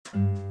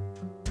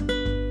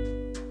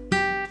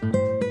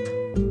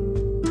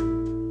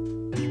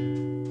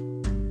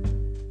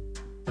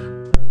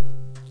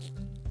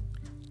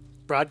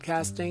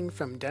Broadcasting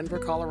from Denver,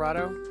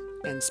 Colorado,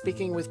 and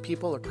speaking with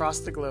people across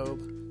the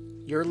globe,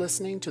 you're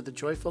listening to the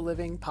Joyful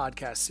Living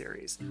podcast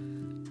series.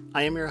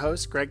 I am your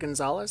host, Greg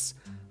Gonzalez,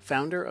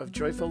 founder of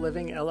Joyful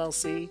Living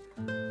LLC,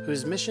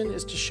 whose mission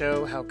is to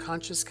show how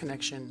conscious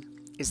connection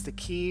is the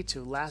key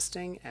to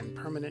lasting and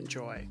permanent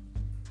joy.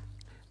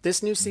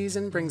 This new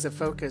season brings a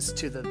focus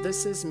to the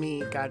This Is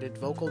Me guided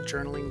vocal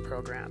journaling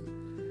program.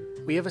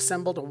 We have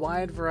assembled a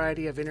wide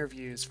variety of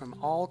interviews from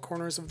all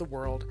corners of the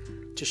world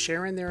to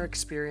share in their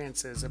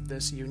experiences of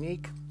this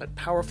unique but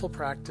powerful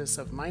practice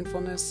of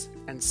mindfulness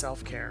and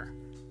self-care.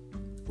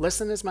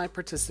 Listen as my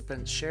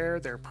participants share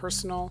their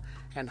personal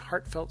and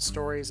heartfelt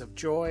stories of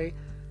joy,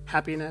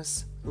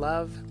 happiness,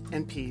 love,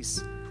 and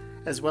peace,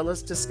 as well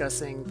as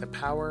discussing the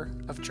power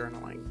of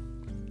journaling.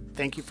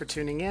 Thank you for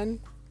tuning in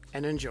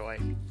and enjoy.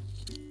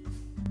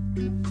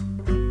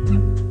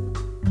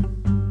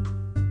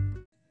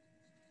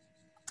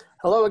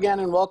 Hello again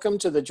and welcome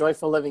to the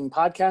Joyful Living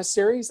podcast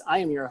series. I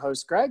am your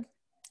host, Greg,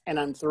 and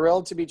I'm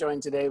thrilled to be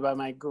joined today by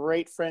my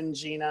great friend,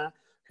 Gina,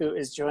 who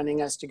is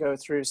joining us to go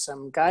through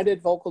some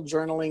guided vocal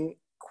journaling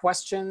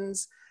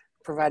questions,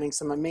 providing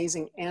some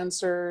amazing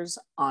answers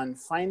on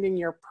finding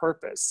your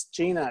purpose.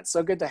 Gina, it's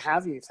so good to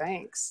have you.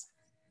 Thanks.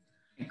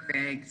 Hey,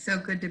 Greg, so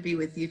good to be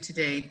with you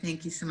today.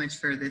 Thank you so much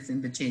for this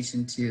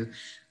invitation to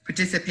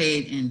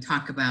participate and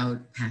talk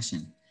about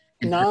passion.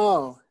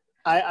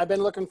 I've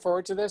been looking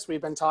forward to this.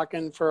 We've been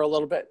talking for a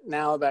little bit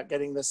now about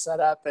getting this set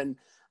up, and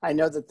I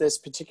know that this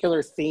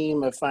particular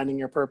theme of finding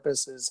your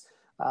purpose is,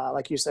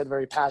 like you said,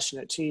 very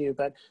passionate to you.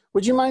 But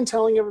would you mind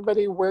telling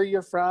everybody where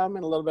you're from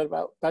and a little bit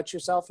about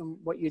yourself and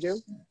what you do?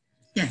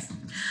 Yes,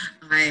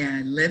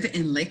 I live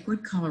in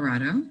Lakewood,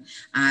 Colorado.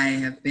 I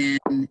have been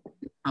in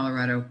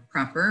Colorado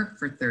proper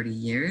for 30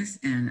 years,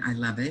 and I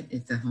love it.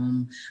 It's a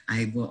home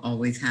I will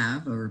always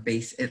have, or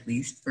base at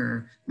least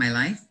for my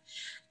life.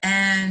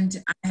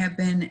 And I have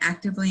been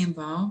actively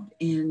involved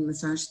in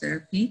massage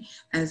therapy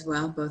as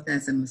well, both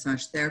as a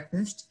massage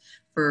therapist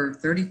for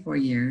 34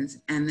 years,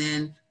 and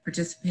then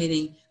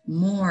participating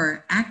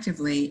more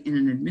actively in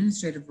an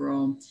administrative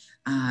role,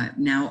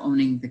 now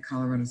owning the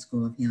Colorado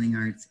School of Healing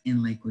Arts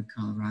in Lakewood,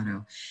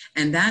 Colorado.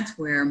 And that's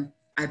where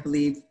I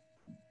believe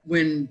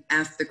when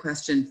asked the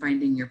question,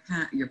 finding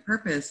your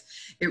purpose,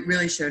 it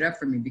really showed up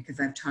for me,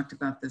 because I've talked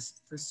about this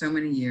for so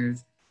many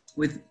years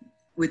with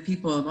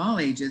people of all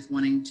ages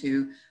wanting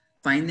to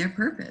find their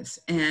purpose.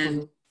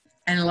 And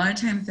a lot of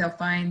times they'll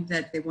find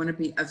that they want to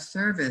be of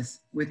service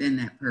within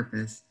that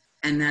purpose.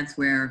 And that's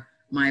where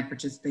my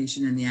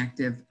participation in the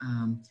active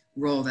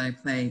role that I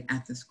play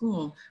at the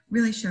school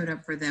really showed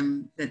up for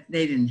them, that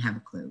they didn't have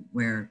a clue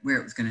where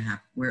it was going to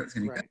happen, where it was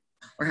going to go,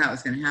 or how it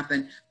was going to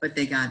happen. But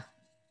they got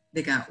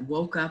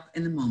woke up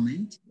in the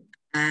moment.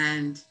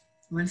 And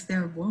once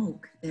they're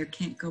woke, they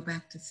can't go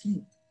back to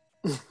sleep.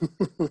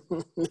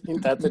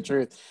 Ain't that the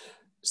truth?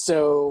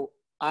 So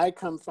I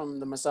come from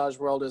the massage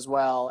world as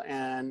well,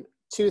 and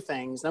two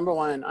things. Number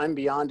one, I'm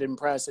beyond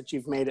impressed that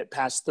you've made it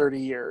past 30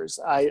 years.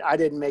 I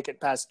didn't make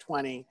it past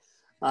 20.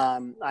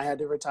 I had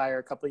to retire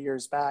a couple of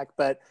years back,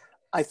 but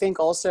I think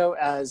also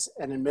as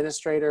an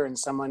administrator and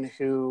someone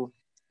who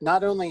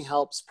not only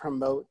helps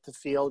promote the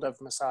field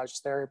of massage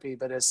therapy,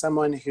 but as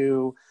someone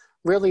who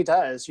really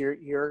does,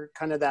 you're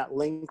kind of that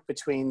link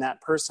between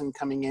that person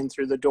coming in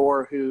through the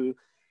door who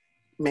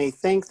may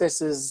think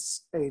this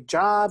is a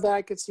job that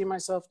I could see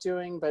myself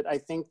doing, but I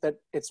think that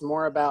it's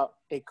more about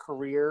a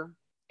career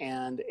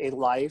and a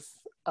life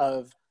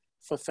of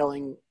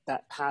fulfilling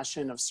that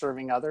passion of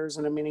serving others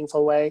in a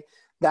meaningful way.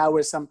 That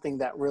was something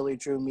that really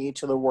drew me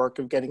to the work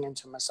of getting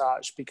into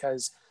massage,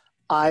 because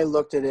I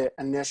looked at it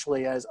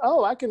initially as,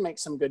 oh, I can make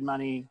some good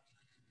money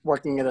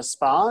working at a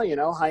spa,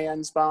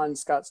 high-end spa in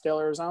Scottsdale,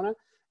 Arizona.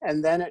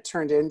 And then it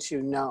turned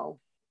into, no,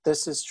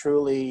 this is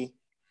truly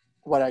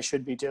what I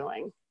should be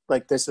doing.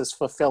 Like, this is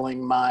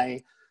fulfilling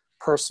my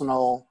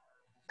personal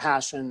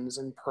passions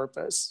and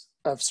purpose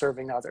of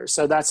serving others.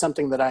 So that's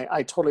something that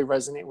I totally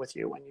resonate with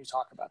you when you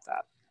talk about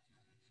that.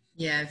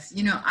 Yes.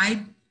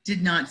 I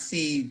did not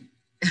see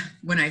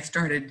when I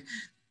started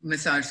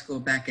massage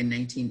school back in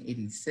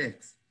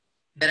 1986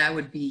 that I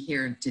would be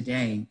here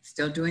today,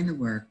 still doing the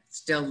work,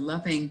 still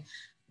loving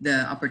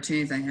the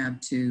opportunities I have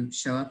to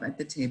show up at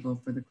the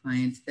table for the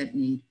clients that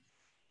need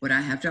what I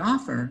have to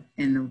offer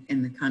in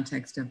the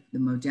context of the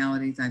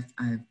modalities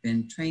I've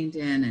been trained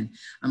in, and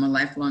I'm a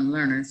lifelong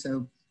learner.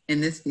 So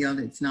in this field,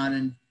 it's not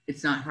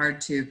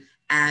hard to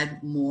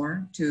add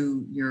more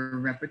to your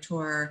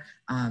repertoire.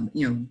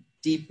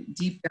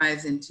 Deep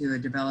dives into a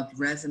developed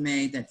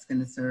resume that's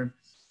going to serve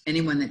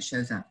anyone that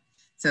shows up.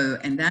 So,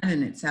 and that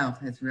in itself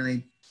has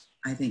really,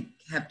 I think,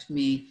 kept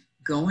me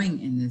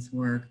going in this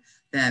work,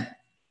 that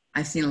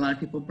I've seen a lot of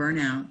people burn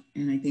out,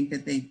 and I think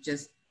that they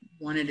just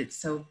wanted it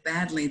so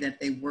badly that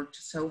they worked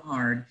so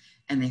hard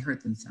and they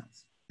hurt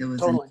themselves. There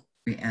was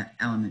an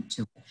element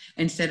to it.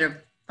 Instead of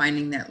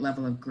finding that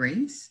level of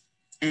grace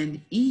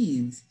and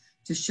ease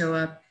to show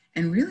up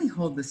and really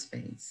hold the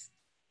space.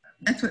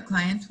 That's what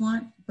clients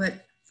want.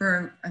 But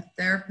for a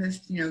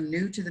therapist,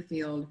 new to the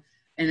field,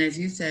 and as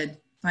you said,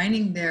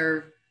 finding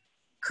their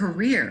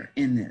career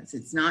in this.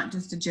 It's not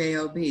just a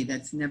job.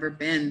 That's never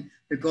been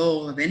the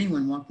goal of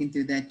anyone walking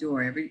through that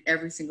door.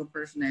 Every single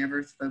person I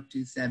ever spoke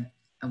to said,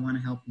 I want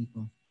to help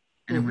people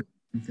and I want to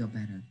make them feel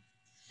better.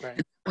 Right.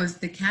 And that was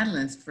the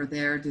catalyst for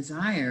their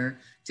desire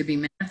to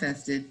be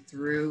manifested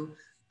through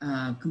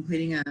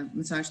completing a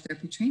massage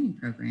therapy training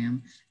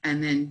program,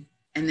 and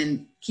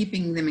then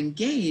keeping them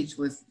engaged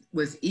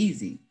was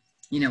easy.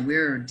 You know,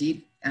 we're a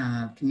deep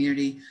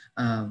community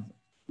of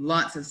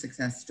lots of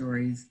success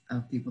stories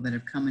of people that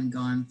have come and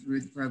gone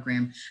through the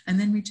program and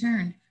then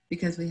returned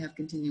because we have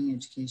continuing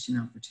education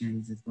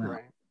opportunities as well.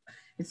 Right.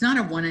 It's not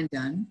a one and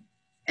done,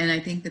 and I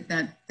think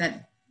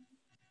that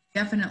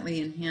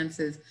definitely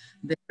enhances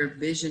their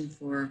vision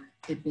for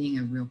it being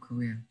a real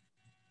career.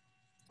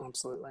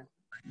 Absolutely.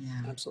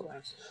 Yeah. Absolutely.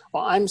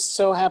 Well, I'm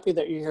so happy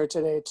that you're here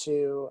today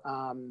to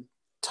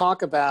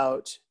talk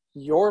about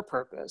your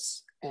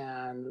purpose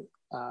and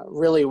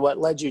really what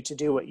led you to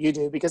do what you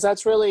do, because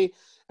that's really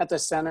at the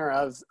center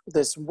of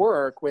this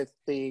work with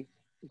the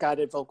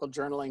guided vocal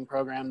journaling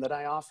program that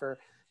I offer.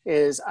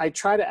 Is I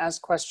try to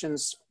ask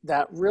questions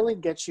that really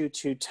get you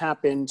to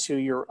tap into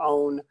your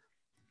own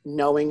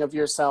knowing of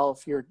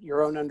yourself,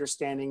 your own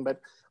understanding.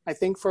 But I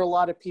think for a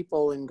lot of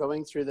people in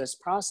going through this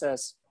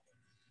process,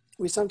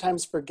 we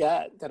sometimes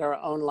forget that our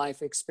own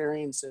life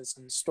experiences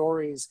and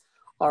stories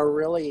are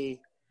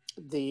really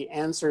the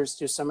answers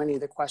to so many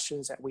of the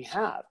questions that we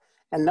have.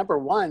 And number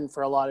one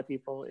for a lot of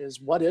people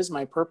is, what is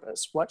my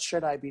purpose? What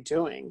should I be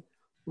doing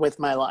with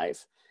my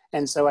life?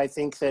 And so I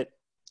think that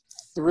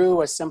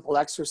through a simple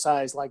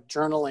exercise like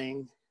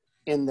journaling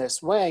in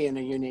this way, in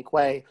a unique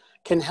way,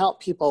 can help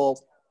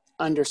people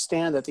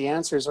understand that the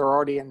answers are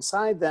already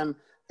inside them.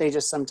 They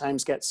just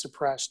sometimes get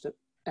suppressed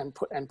and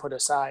put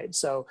aside.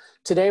 So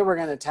today we're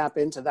going to tap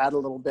into that a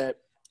little bit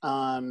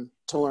to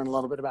learn a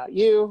little bit about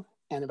you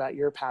and about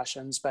your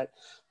passions. But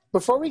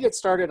before we get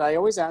started, I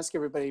always ask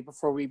everybody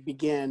before we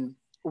begin,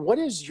 what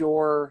is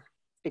your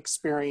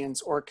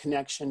experience or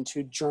connection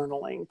to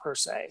journaling per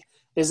se?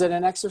 Is it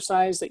an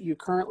exercise that you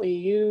currently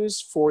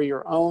use for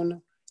your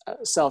own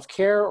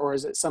self-care, or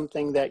is it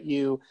something that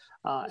you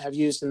have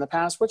used in the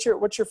past? What's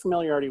your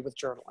familiarity with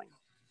journaling?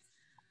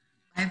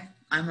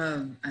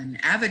 I'm an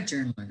avid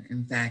journaler.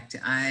 In fact,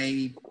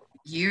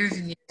 years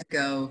and years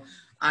ago,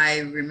 I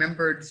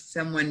remembered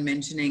someone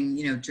mentioning,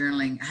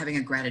 journaling, having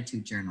a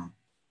gratitude journal.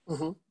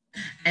 Mm-hmm.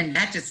 And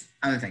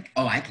I was like,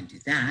 oh, I can do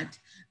that.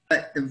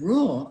 But the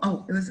rule,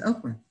 it was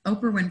Oprah.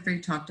 Oprah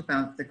Winfrey talked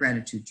about the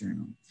gratitude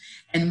journal.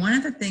 And one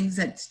of the things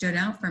that stood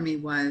out for me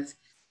was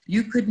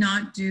you could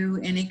not do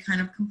any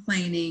kind of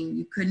complaining.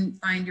 You couldn't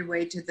find your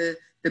way to the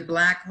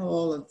black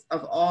hole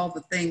of all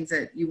the things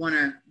that you want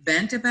to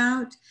vent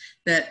about.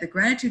 That the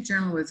gratitude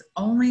journal was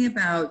only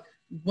about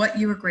what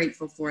you were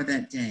grateful for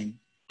that day.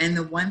 And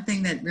the one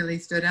thing that really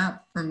stood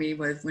out for me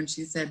was when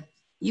she said,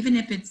 even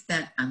if it's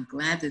that I'm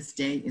glad this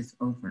day is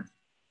over.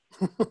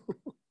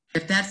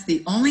 If that's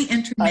the only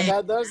entry made. I've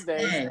had those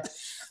days.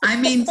 I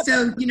mean,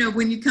 so,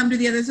 when you come to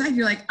the other side,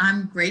 you're like,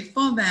 I'm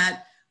grateful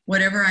that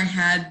whatever I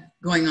had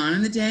going on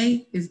in the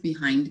day is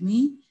behind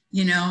me,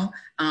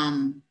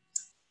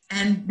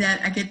 and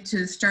that I get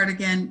to start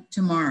again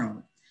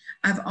tomorrow.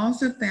 I've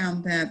also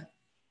found that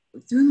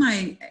through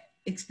my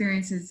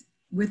experiences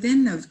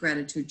within those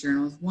gratitude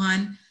journals,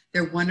 one,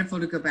 they're wonderful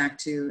to go back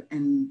to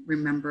and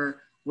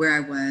remember where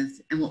I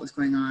was and what was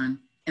going on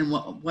and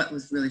what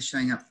was really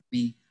showing up for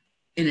me,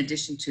 in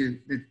addition to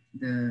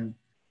the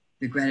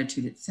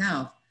gratitude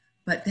itself.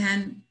 But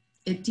then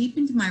it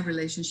deepened my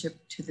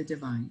relationship to the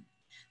divine.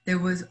 There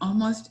was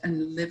almost a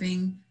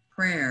living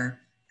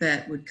prayer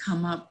that would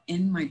come up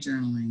in my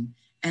journaling,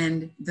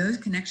 and those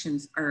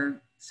connections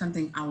are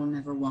something I will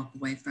never walk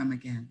away from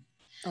again.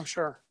 Oh,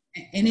 sure.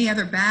 Any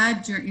other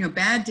bad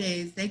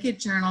days, they get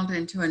journaled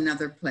into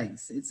another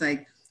place. It's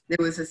like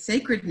there was a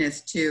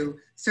sacredness to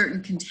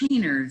certain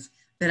containers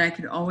that I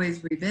could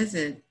always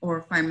revisit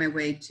or find my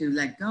way to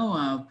let go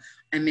of,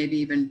 and maybe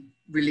even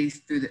release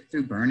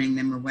through burning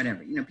them or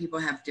whatever. People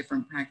have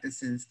different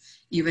practices,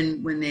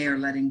 even when they are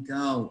letting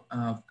go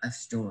of a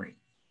story.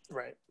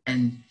 Right.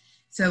 And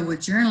so with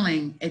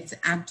journaling, it's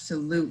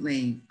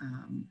absolutely,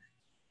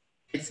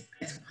 it's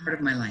part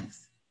of my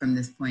life from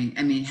this point.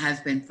 I mean, it has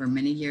been for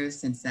many years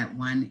since that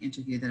one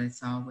interview that I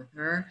saw with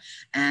her,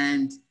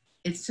 and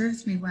it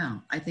serves me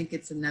well. I think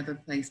it's another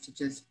place to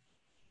just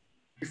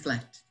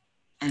reflect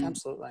and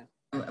absolutely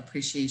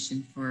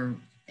appreciation for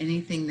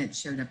anything that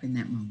showed up in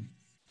that moment.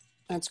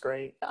 That's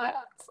great.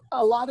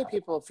 A lot of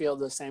people feel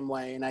the same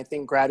way, and I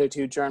think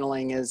gratitude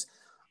journaling is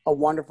a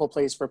wonderful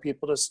place for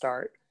people to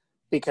start,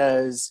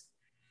 because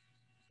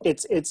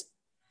it's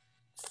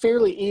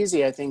fairly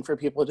easy, I think, for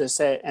people to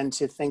sit and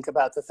to think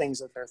about the things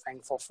that they're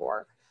thankful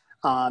for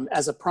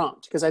as a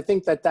prompt. Because I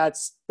think that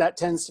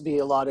tends to be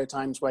a lot of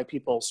times why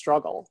people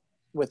struggle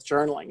with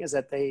journaling, is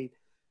that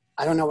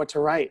I don't know what to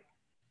write.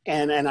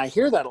 And I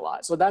hear that a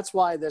lot. So that's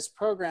why this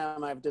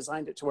program, I've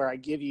designed it to where I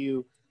give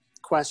you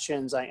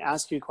questions, I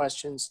ask you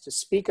questions to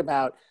speak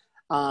about.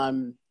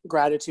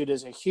 Gratitude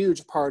is a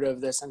huge part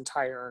of this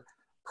entire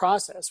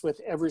process with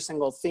every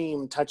single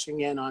theme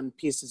touching in on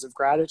pieces of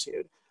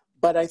gratitude.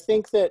 But I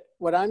think that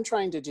what I'm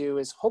trying to do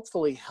is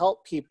hopefully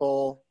help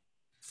people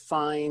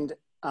find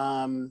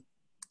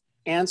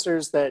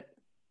answers that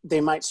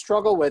they might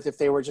struggle with if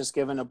they were just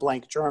given a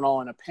blank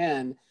journal and a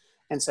pen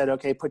and said,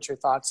 okay, put your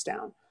thoughts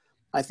down.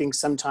 I think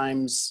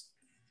sometimes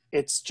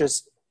it's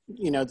just,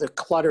 the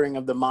cluttering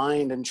of the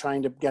mind and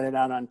trying to get it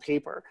out on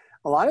paper.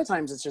 A lot of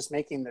times it's just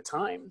making the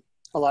time.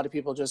 A lot of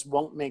people just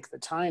won't make the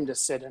time to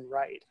sit and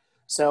write.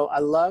 So I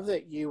love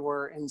that you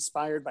were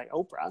inspired by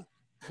Oprah,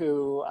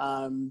 who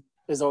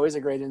is always a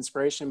great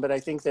inspiration. But I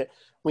think that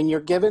when you're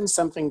given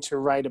something to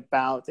write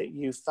about that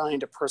you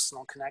find a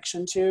personal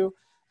connection to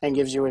and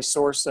gives you a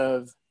source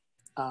of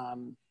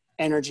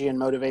energy and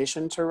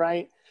motivation to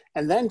write,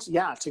 and then,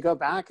 to go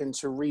back and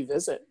to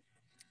revisit,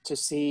 to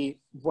see,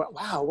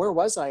 wow, where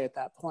was I at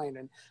that point?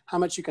 And how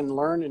much you can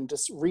learn and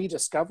just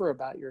rediscover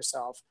about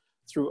yourself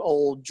through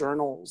old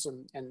journals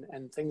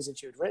and things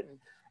that you'd written.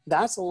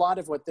 That's a lot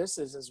of what this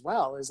is as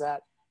well, is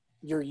that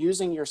you're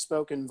using your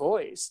spoken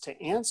voice to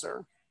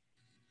answer,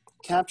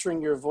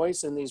 capturing your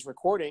voice in these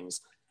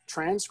recordings,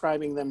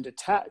 transcribing them to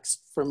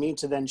text for me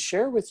to then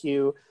share with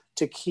you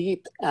to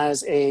keep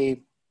as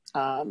a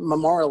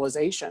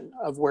memorialization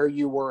of where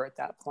you were at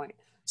that point.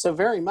 So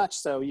very much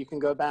so, you can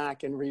go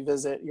back and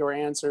revisit your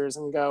answers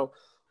and go,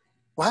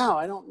 wow,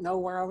 I don't know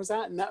where I was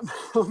at in that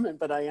moment,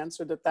 but I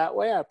answered it that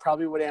way. I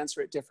probably would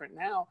answer it different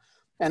now.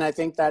 And I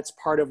think that's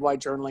part of why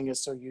journaling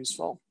is so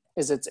useful,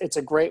 is it's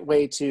a great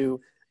way to,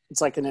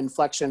 it's like an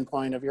inflection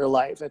point of your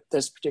life at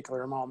this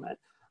particular moment.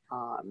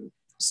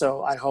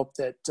 So I hope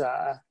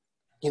that,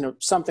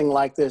 something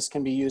like this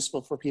can be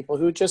useful for people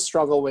who just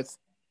struggle with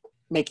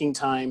making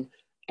time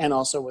and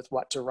also with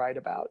what to write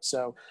about.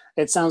 So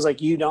it sounds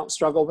like you don't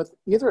struggle with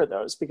either of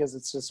those because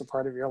it's just a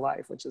part of your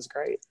life, which is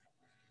great.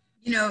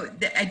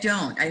 I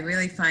don't. I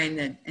really find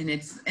that,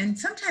 and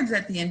sometimes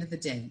at the end of the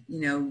day,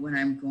 when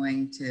I'm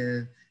going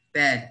to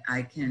bed,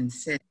 I can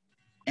sit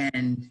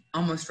and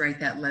almost write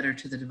that letter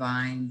to the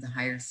divine, the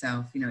higher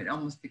self. It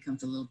almost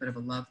becomes a little bit of a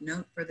love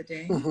note for the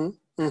day.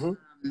 Mm-hmm.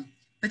 Mm-hmm.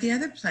 But the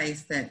other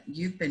place that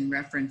you've been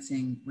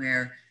referencing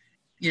where,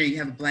 you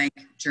have a blank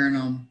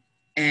journal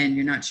and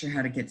you're not sure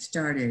how to get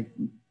started.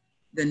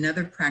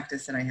 Another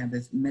practice that I have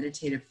is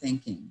meditative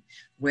thinking,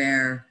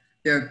 where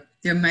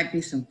there might be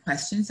some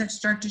questions that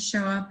start to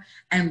show up,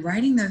 and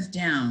writing those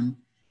down,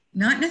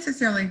 not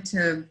necessarily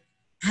to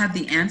have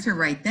the answer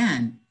right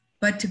then,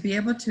 but to be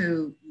able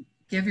to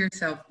give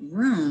yourself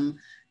room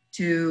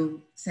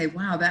to say,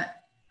 wow,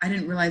 I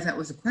didn't realize that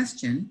was a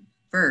question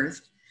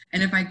first.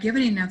 And if I give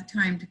it enough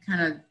time to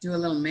kind of do a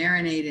little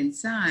marinade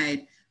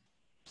inside,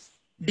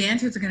 the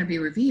answers are going to be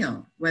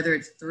revealed, whether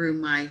it's through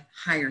my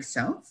higher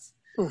self,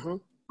 mm-hmm.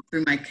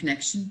 through my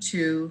connection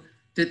to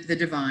the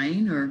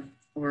divine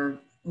or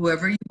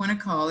whoever you want to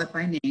call it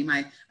by name.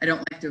 I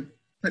don't like to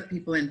put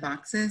people in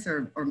boxes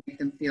or make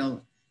them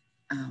feel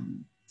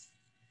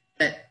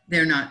that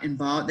they're not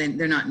involved,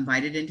 they're not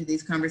invited into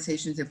these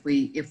conversations if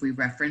we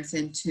reference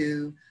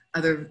into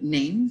other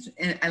names.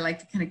 And I like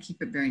to kind of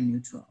keep it very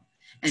neutral.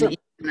 And sure. Even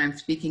when I'm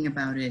speaking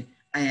about it,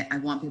 I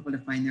want people to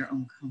find their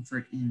own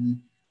comfort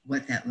in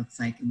what that looks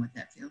like and what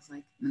that feels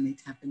like when they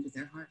tap into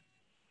their heart.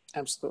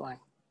 Absolutely.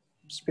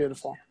 It's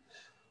beautiful.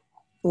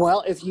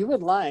 Well, if you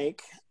would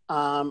like,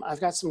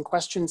 I've got some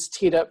questions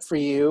teed up for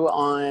you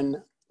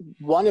on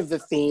one of the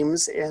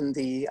themes in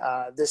the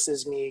This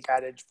Is Me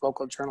guided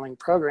vocal journaling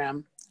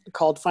program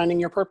called Finding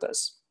Your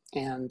Purpose.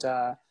 And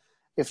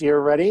if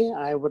you're ready,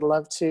 I would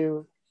love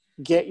to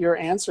get your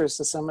answers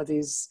to some of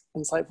these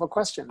insightful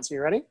questions.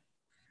 You ready?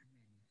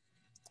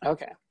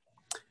 Okay.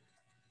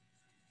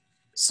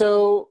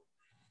 So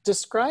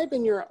describe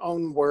in your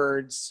own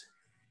words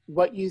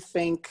what you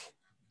think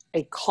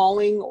a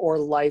calling or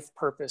life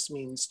purpose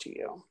means to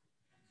you.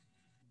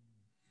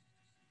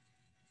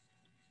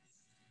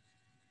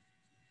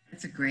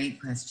 That's a great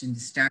question to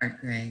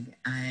start, Greg.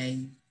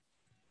 I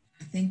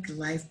think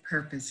life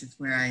purpose is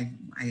where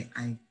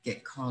I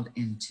get called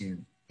into.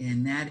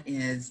 And that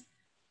is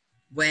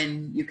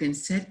when you can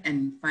sit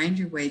and find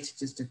your way to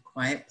just a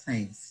quiet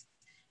place.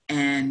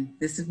 And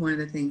this is one of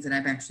the things that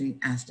I've actually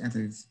asked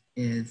others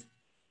is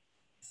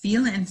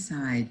feel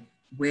inside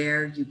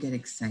where you get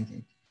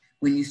excited.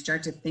 When you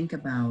start to think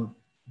about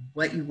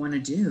what you want to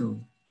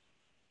do,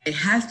 it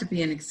has to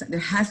be there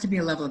has to be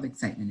a level of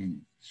excitement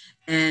in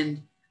it.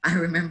 And I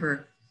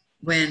remember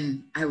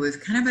when I was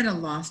kind of at a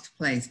lost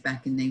place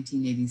back in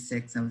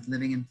 1986, I was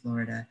living in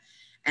Florida,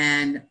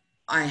 and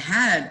I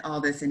had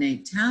all this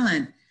innate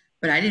talent,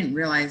 but I didn't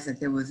realize that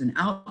there was an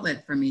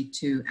outlet for me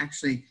to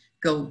actually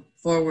go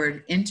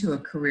forward into a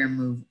career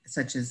move,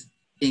 such as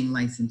being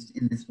licensed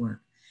in this work.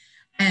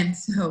 And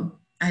so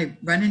I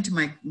run into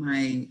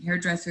my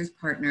hairdresser's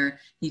partner.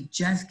 He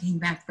just came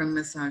back from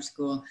massage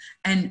school,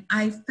 and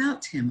I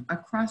felt him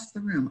across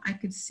the room. I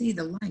could see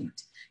the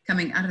light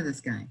coming out of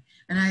this guy.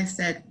 And I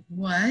said,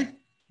 what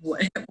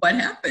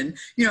happened?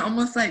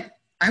 Almost like,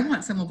 I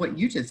want some of what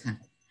you just had.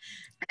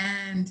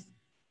 And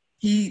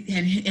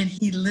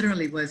he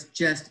literally was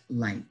just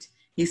light.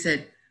 He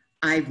said,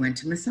 I went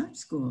to massage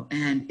school,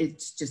 and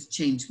it's just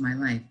changed my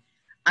life.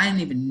 I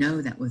didn't even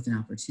know that was an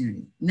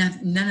opportunity.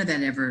 None of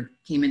that ever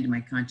came into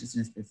my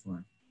consciousness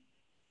before.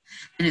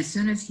 And as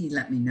soon as he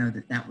let me know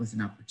that that was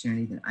an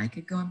opportunity that I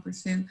could go and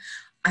pursue,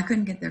 I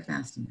couldn't get there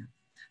fast enough.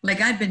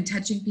 Like, I'd been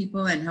touching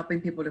people and helping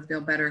people to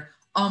feel better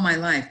all my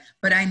life,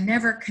 but I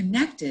never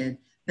connected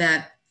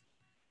that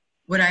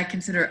what I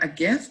consider a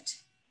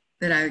gift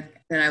that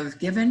I was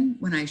given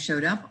when I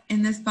showed up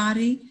in this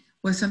body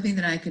was something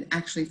that I could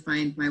actually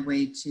find my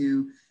way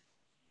to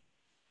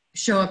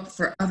show up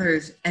for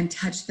others and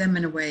touch them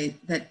in a way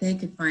that they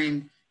could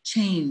find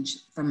change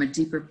from a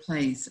deeper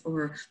place,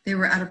 or they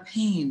were out of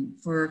pain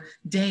for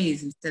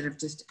days instead of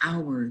just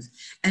hours.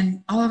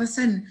 And all of a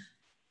sudden,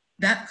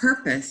 that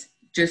purpose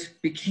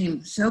just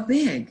became so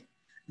big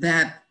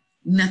that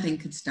nothing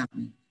could stop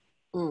me.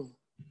 Mm.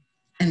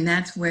 And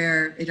that's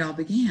where it all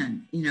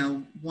began. You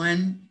know,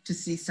 one, to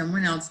see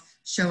someone else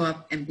show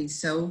up and be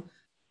so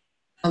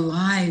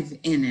alive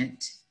in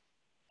it,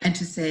 and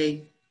to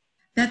say,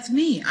 that's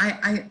me.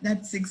 I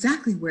that's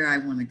exactly where I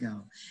want to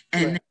go.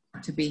 And Right.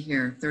 now to be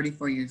here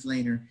 34 years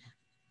later,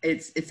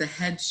 it's a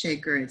head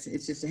shaker. It's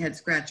just a head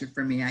scratcher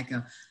for me. I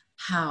go,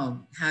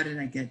 how did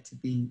I get to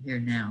be here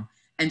now?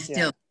 And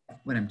still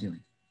what I'm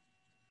doing.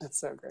 That's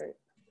so great.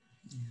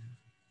 Yeah.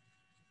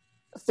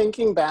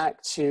 Thinking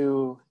back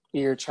to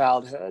your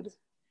childhood,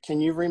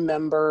 can you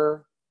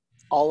remember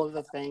all of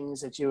the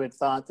things that you had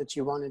thought that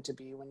you wanted to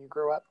be when you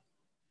grew up?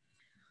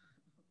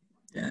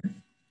 Yeah.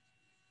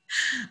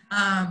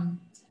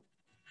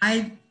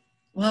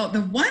 Well,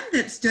 the one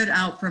that stood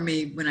out for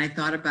me when I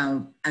thought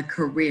about a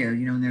career,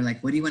 you know, and they're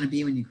like, what do you want to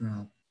be when you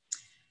grow up?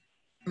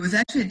 It was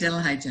actually a dental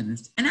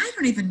hygienist. And I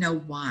don't even know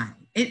why.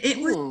 It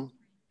was,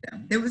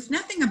 there was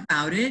nothing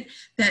about it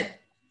that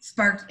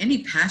sparked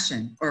any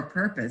passion or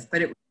purpose,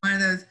 but it was one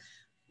of those,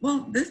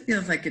 well, this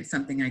feels like it's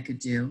something I could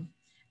do.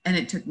 And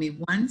it took me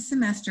one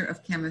semester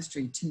of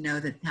chemistry to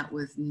know that that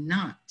was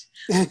not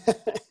a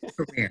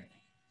career.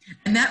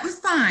 And that was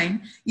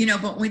fine, you know,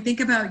 but when we think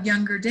about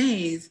younger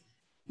days,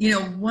 you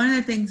know, one of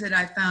the things that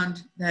I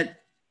found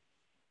that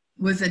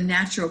was a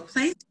natural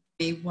place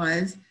for me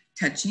was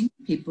touching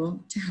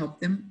people to help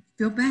them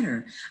feel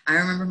better. I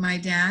remember my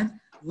dad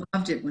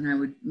loved it when I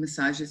would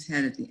massage his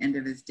head at the end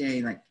of his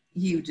day. Like,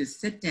 he would just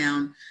sit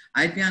down,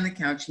 I'd be on the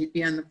couch, he'd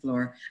be on the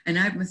floor, and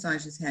I'd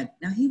massage his head.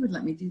 Now, he would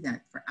let me do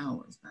that for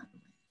hours, by the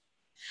way.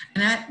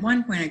 And at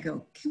one point I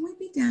go, can we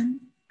be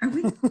done? Are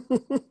we?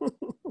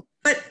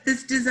 But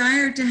this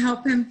desire to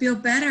help him feel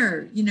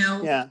better, you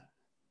know,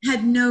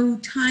 had no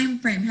time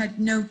frame, had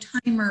no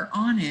timer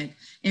on it,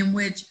 in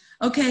which,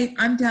 okay,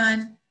 I'm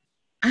done.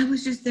 I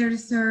was just there to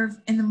serve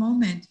in the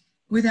moment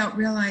without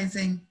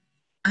realizing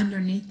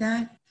underneath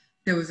that,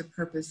 there was a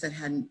purpose that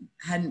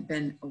hadn't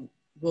been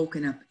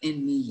woken up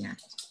in me yet.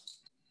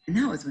 And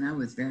that was when I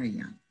was very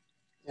young.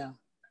 Yeah.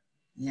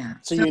 Yeah.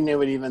 So you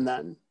knew it even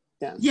then.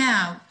 Yeah.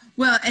 Yeah.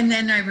 Well, and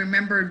then I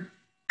remembered,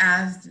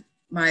 as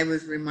I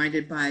was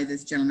reminded by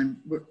this gentleman,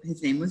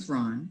 his name was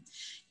Ron.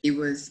 He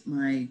was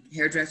my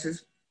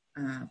hairdresser's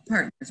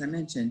partner, as I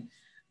mentioned.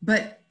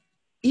 But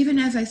even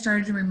as I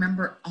started to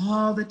remember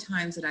all the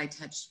times that I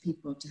touched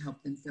people to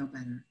help them feel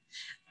better,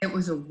 it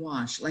was a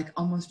wash, like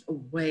almost a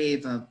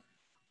wave of,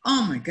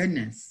 oh my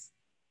goodness,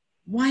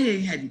 why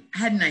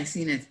hadn't I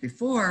seen it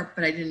before?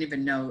 But I didn't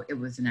even know it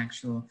was an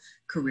actual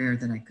career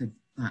that I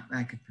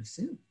could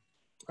pursue.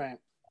 Right.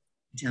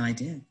 Until I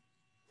did.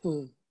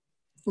 That's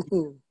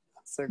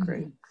so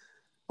great.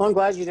 Well, I'm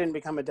glad you didn't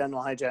become a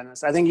dental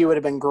hygienist. I think you would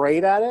have been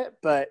great at it,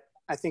 but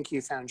I think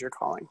you found your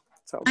calling.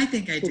 So I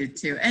think I did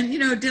too. And you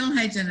know, dental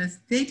hygienists,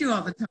 they do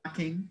all the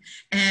talking,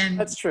 and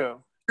that's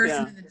true. The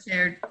person in the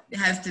chair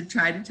has to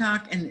try to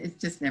talk, and it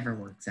just never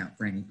works out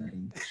for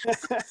anybody.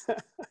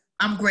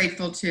 I'm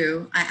grateful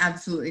too. I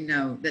absolutely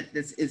know that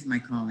this is my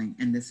calling,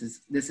 and this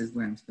is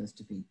where I'm supposed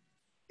to be.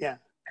 Yeah.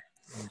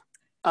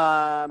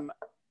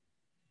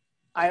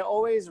 I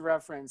always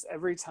reference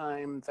every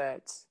time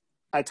that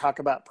I talk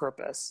about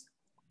purpose.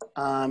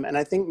 And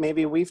I think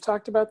maybe we've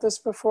talked about this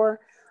before.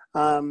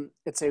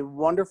 It's a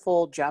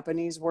wonderful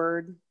Japanese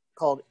word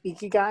called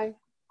ikigai.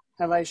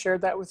 Have I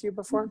shared that with you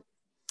before?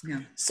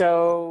 Yeah.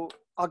 So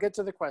I'll get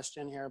to the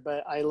question here,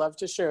 but I love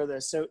to share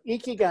this. So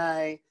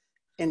ikigai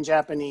in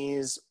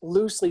Japanese,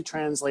 loosely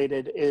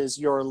translated, is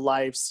your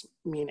life's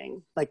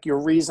meaning, like your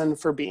reason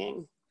for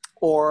being,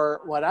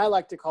 or what I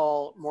like to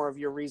call more of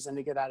your reason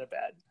to get out of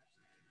bed.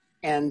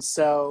 And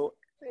so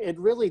it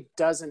really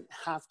doesn't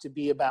have to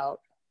be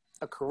about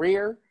a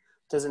career,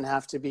 doesn't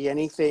have to be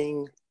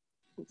anything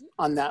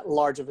on that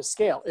large of a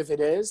scale. If it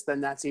is,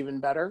 then that's even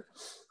better.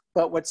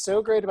 But what's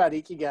so great about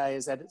Ikigai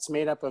is that it's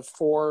made up of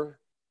 4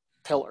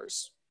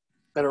 pillars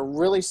that are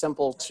really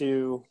simple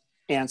to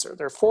answer.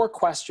 There are 4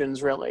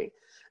 questions, really.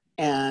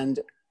 And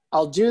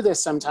I'll do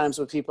this sometimes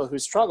with people who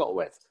struggle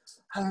with,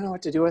 I don't know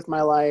what to do with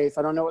my life.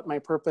 I don't know what my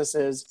purpose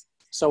is.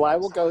 So I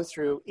will go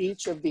through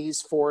each of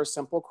these 4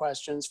 simple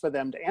questions for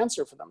them to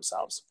answer for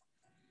themselves.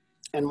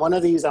 And one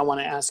of these I want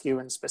to ask you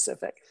in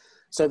specific.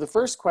 So the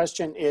first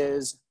question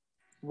is,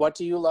 what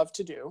do you love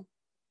to do?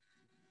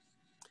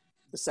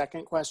 The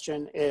second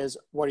question is,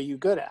 what are you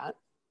good at?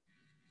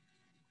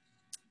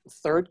 The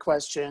third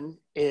question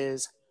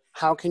is,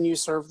 how can you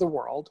serve the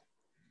world?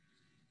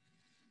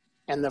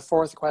 And the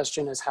fourth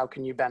question is, how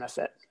can you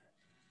benefit?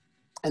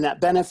 And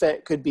that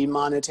benefit could be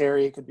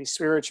monetary, it could be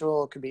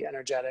spiritual, it could be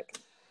energetic.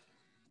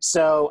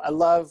 So I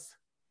love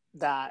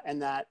that.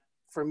 And that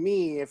for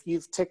me, if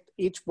you've ticked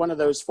each one of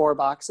those 4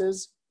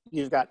 boxes,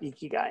 you've got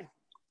Ikigai.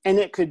 And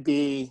it could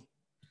be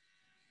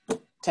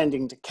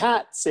tending to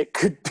cats. It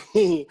could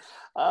be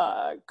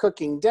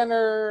cooking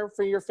dinner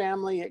for your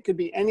family. It could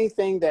be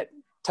anything that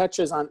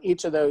touches on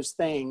each of those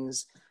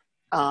things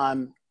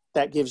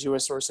that gives you a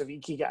source of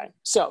Ikigai.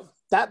 So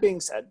that being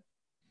said,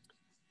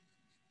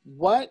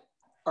 what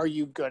are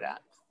you good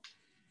at?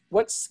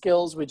 What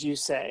skills would you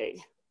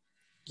say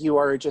you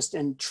are just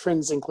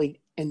intrinsically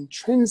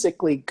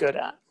good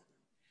at?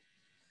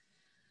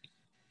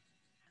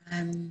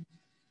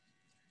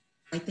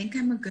 I think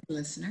I'm a good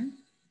listener.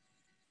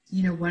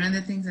 You know, one of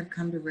the things I've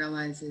come to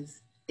realize is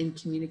in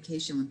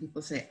communication, when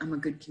people say, I'm a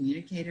good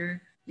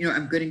communicator, you know,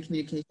 I'm good in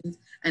communications,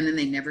 and then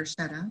they never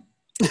shut up.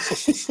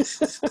 Here's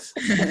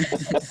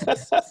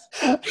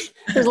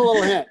a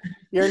little hint.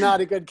 You're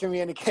not a good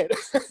communicator.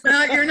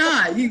 Well, you're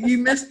not. You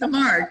missed the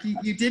mark.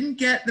 You didn't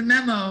get the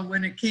memo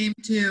when it came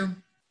to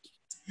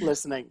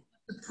listening.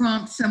 To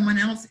prompt someone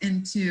else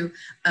into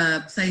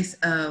a place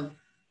of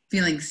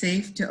feeling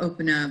safe to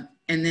open up,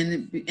 and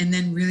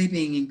then really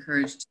being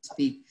encouraged to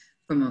speak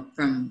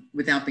from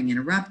without being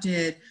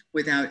interrupted,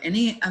 without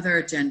any other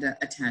agenda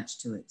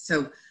attached to it.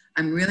 So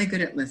I'm really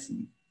good at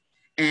listening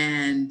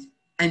and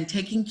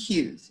taking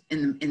cues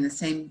in the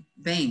same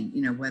vein,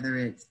 you know, whether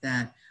it's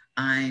that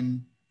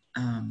I'm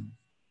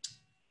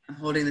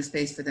holding the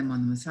space for them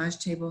on the massage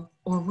table,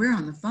 or we're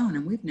on the phone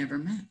and we've never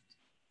met.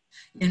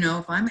 You know,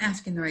 if I'm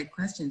asking the right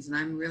questions and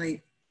I'm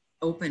really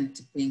open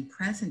to being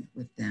present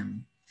with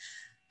them,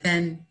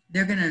 then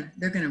they're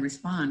gonna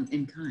respond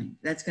in kind.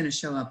 That's gonna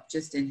show up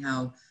just in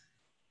how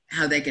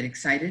they get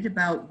excited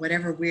about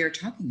whatever we are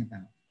talking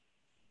about.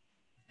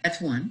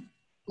 That's one.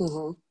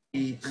 Mm-hmm.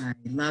 I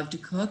love to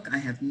cook. I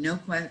have no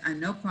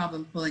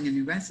problem pulling a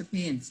new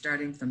recipe and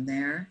starting from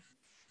there.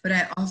 But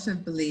I also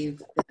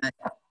believe that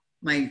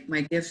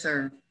my gifts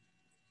are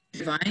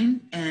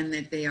divine and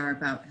that they are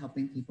about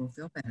helping people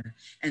feel better.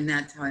 And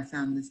that's how I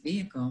found this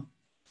vehicle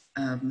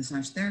of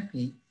massage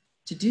therapy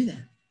to do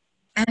that.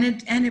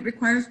 And it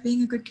requires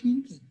being a good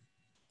communicator.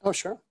 Oh,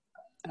 sure.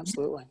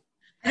 Absolutely.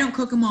 I don't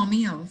cook them all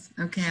meals.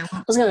 Okay.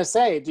 I was going to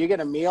say, do you get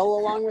a meal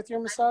along with your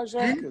massage?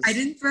 I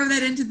didn't throw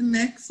that into the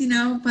mix, you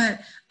know,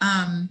 but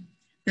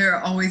there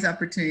are always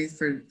opportunities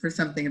for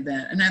something of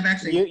that. And I've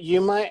actually... You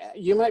might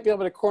be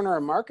able to corner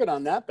a market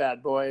on that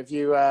bad boy if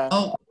you...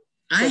 I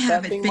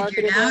have it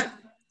figured out.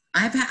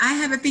 I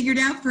have it figured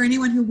out for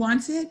anyone who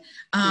wants it.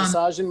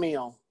 Massage and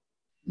meal.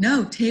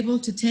 No, table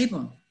to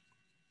table.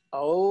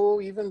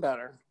 Oh, even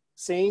better.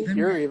 See,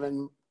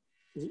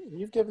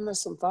 you've given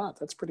this some thought.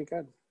 That's pretty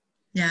good.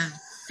 Yeah,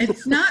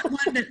 it's not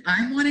one that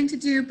I'm wanting to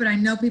do, but I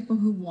know people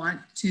who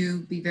want to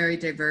be very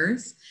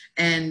diverse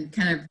and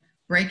kind of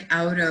break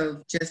out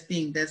of just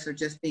being this or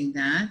just being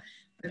that.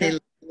 But they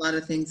love a lot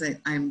of things that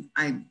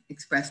I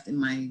expressed in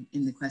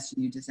the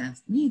question you just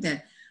asked me,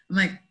 that I'm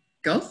like,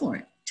 go for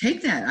it.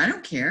 Take that. I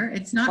don't care.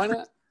 It's not for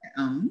my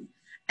own.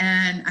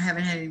 And I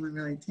haven't had anyone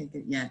really take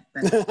it yet.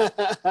 But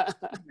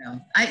you know,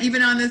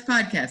 even on this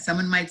podcast,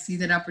 someone might see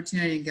that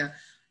opportunity and go,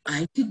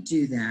 I could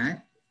do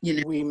that. You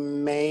know, we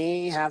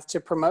may have to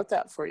promote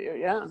that for you.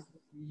 Yeah.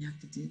 You have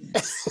to do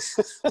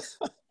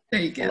that. There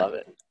you go. Love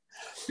it.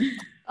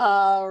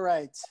 All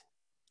right.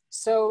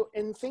 So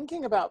in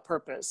thinking about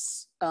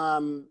purpose,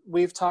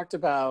 we've talked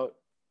about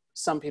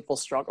some people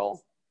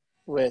struggle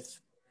with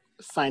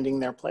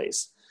finding their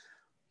place.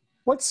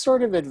 What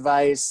sort of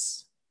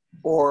advice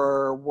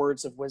or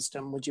words of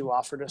wisdom would you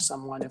offer to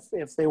someone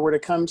if they were to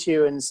come to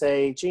you and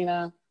say,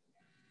 Gina,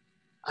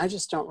 I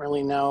just don't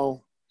really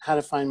know how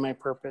to find my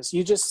purpose.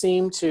 You just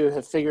seem to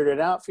have figured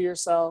it out for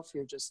yourself.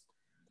 You're just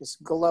this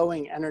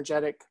glowing,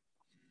 energetic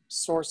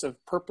source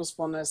of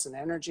purposefulness and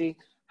energy.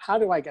 How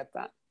do I get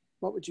that?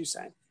 What would you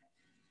say?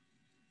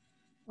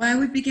 Well, I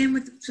would begin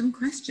with some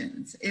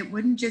questions. It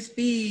wouldn't just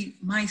be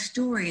my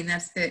story and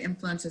that's the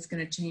influence that's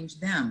going to change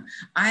them.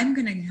 I'm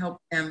going to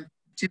help them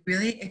to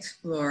really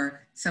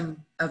explore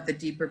some of the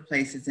deeper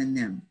places in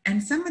them.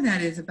 And some of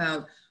that is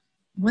about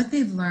what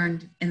they've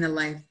learned in the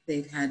life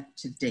they've had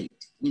to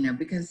date, you know,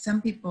 because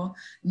some people,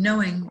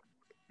 knowing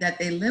that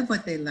they live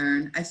what they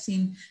learn, I've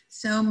seen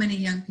so many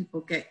young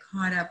people get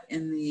caught up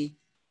in the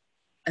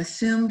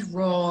assumed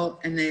role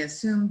and the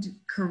assumed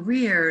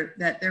career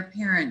that their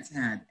parents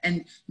had.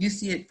 And you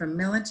see it from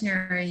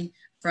military,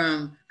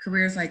 from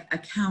careers like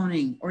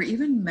accounting or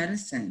even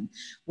medicine,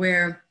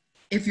 where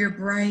if you're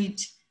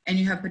bright and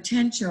you have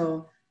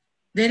potential,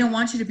 they don't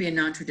want you to be a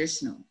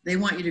non-traditional. They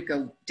want you to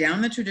go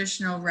down the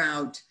traditional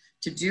route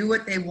to do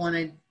what they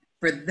wanted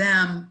for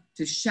them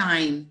to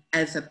shine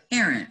as a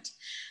parent.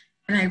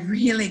 And I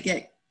really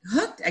get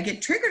hooked. I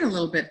get triggered a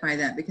little bit by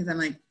that because I'm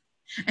like,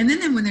 and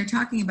then when they're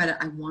talking about it,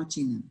 I'm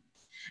watching them.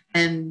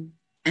 And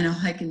all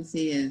I can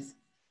see is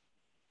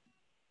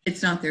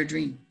It's not their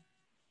dream.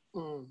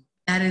 Mm.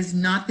 That is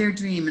not their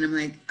dream. And I'm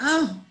like,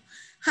 oh,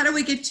 how do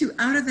we get you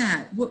out of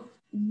that?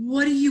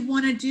 What do you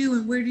want to do?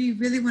 And where do you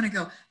really want to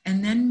go?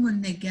 And then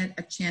when they get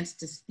a chance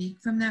to speak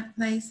from that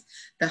place,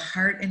 the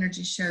heart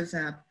energy shows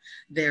up,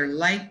 their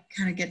light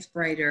kind of gets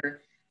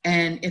brighter.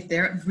 And if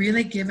they're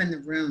really given the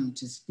room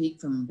to speak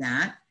from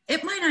that,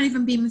 it might not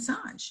even be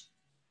massage.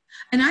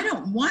 And I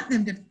don't want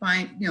them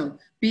to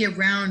be a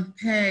round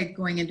peg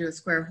going into a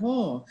square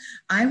hole.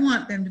 I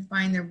want them to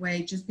find their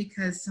way just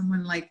because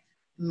someone like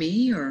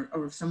me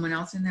or someone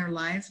else in their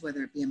lives,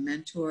 whether it be a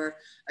mentor,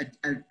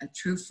 a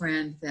true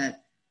friend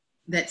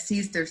that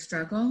sees their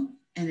struggle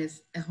and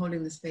is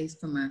holding the space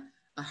from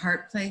a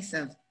heart place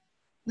of,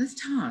 let's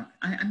talk.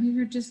 I'm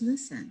here to just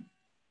listen.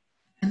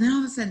 And then all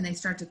of a sudden they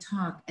start to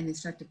talk and they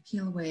start to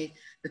peel away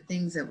the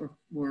things that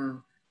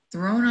were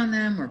thrown on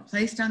them or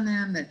placed on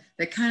them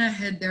that kind of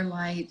hid their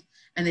light,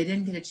 and they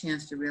didn't get a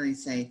chance to really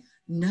say,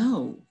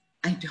 no,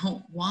 I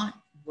don't want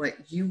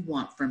what you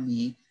want from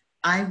me.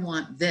 I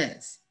want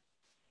this.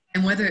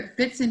 And whether it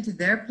fits into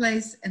their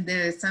place and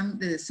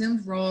the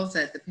assumed roles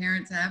that the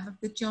parents have of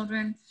the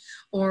children,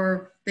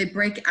 or they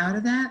break out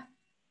of that,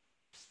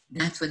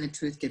 that's when the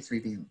truth gets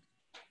revealed.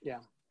 Yeah.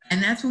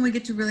 And that's when we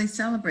get to really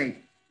celebrate.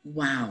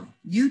 Wow,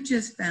 you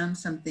just found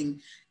something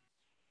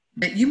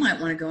that you might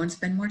want to go and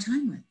spend more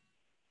time with.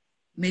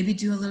 Maybe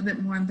do a little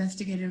bit more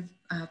investigative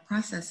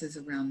processes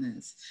around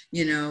this,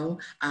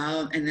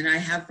 and then I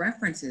have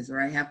references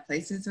or I have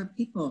places or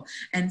people.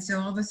 And so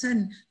all of a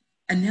sudden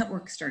a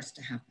network starts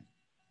to happen.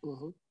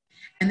 Mm-hmm.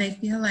 And they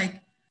feel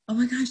like, oh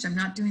my gosh, I'm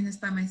not doing this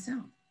by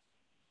myself.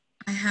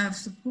 I have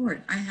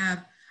support. I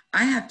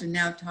have to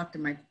now talk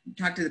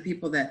to the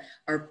people that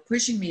are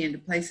pushing me into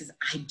places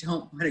I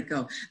don't want to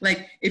go.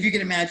 Like, if you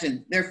can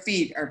imagine, their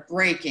feet are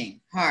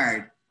breaking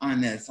hard on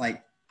this.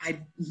 Like, I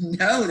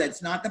know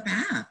that's not the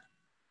path.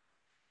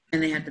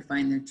 And they had to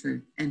find their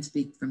truth and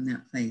speak from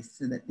that place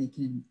so that they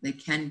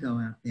can go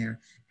out there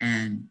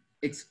and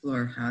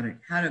explore how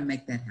to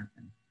make that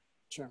happen.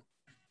 Sure.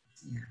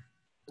 Yeah.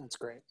 That's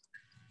great.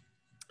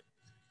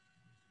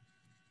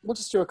 We'll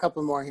just do a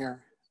couple more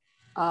here.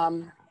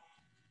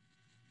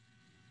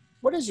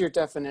 What is your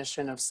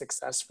definition of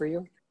success for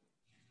you?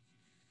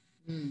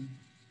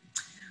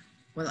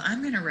 Well,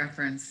 I'm going to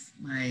reference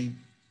my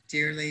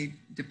dearly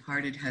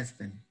departed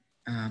husband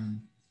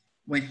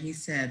when he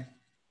said,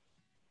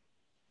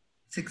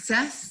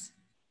 success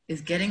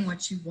is getting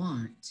what you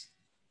want.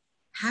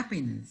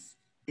 Happiness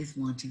is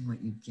wanting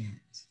what you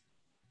get.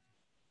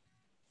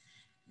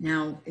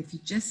 Now, if you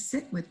just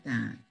sit with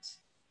that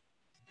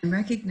and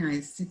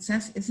recognize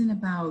success isn't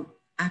about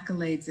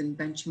accolades and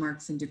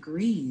benchmarks and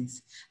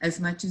degrees as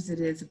much as it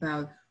is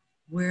about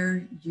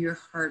where your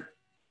heart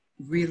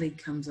really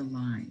comes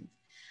alive.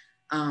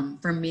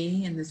 For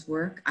me in this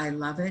work, I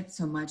love it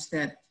so much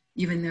that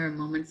even there are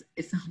moments,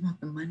 it's not about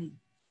the money.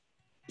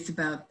 It's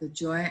about the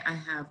joy I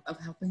have of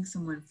helping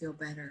someone feel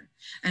better.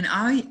 And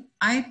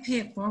I pay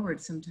it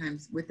forward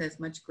sometimes with as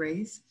much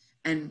grace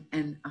and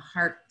a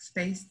heart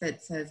space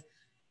that says,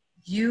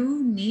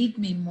 you need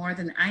me more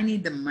than I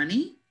need the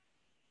money.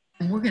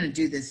 And we're going to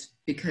do this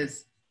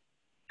because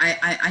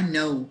I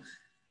know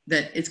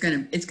that it's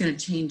going to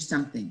change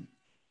something.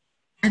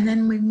 And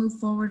then we move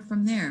forward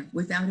from there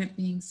without it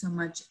being so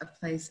much a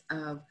place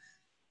of,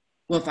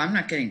 well, if I'm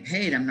not getting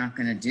paid, I'm not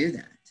going to do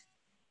that.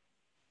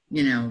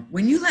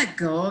 When you let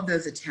go of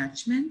those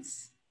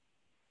attachments,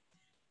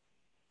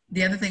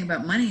 the other thing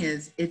about money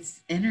is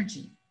it's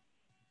energy.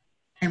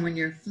 And when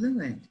you're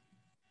fluid,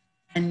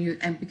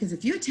 and because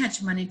if you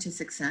attach money to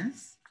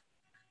success,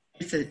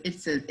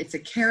 it's a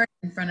carrot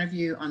in front of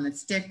you on the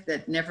stick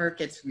that never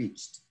gets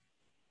reached.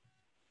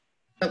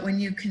 But when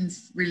you can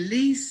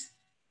release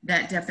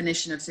that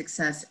definition of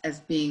success as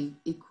being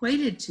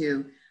equated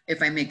to,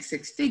 if I make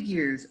 6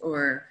 figures,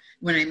 or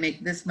when I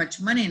make this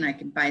much money and I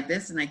can buy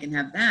this and I can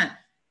have that,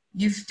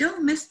 you've still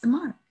missed the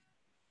mark.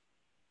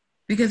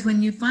 Because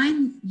when you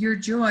find your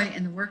joy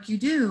in the work you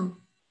do,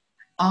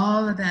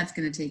 all of that's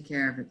going to take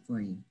care of it for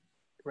you.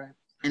 Right.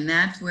 And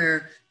that's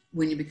where,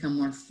 when you become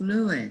more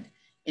fluid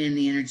in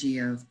the energy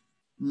of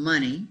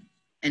money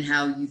and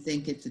how you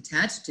think it's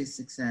attached to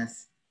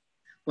success,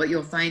 what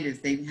you'll find is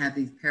they have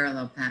these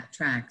parallel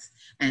tracks,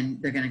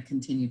 and they're going to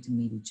continue to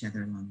meet each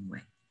other along the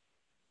way.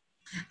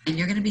 And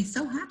you're going to be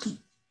so happy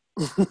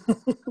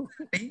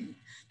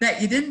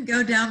that you didn't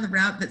go down the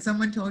route that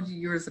someone told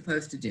you were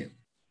supposed to do.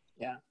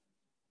 Yeah.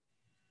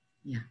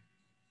 Yeah.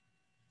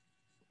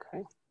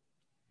 Okay.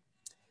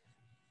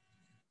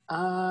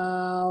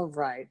 All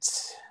right.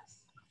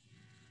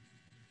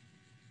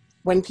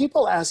 When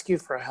people ask you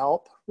for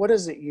help, what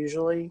is it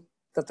usually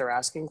that they're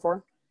asking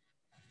for?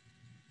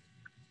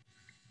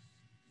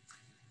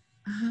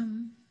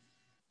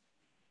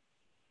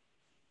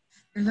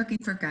 They're looking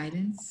for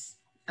guidance.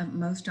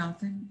 Most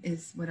often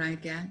is what I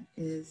get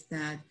is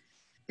that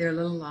they're a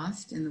little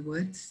lost in the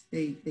woods.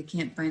 They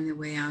can't find their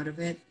way out of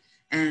it.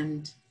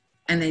 And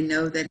they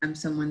know that I'm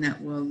someone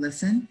that will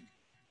listen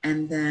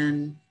and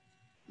then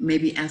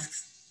maybe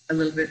ask a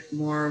little bit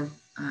more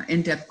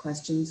in-depth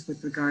questions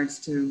with regards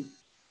to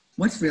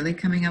what's really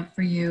coming up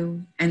for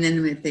you. And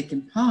then if they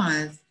can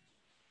pause,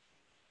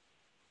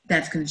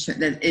 that's going to show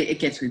that it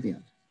gets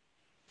revealed.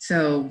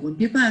 So when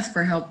people ask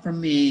for help from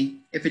me,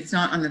 if it's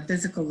not on the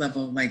physical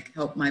level, like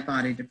help my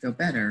body to feel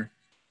better,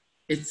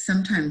 it's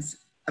sometimes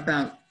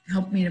about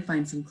help me to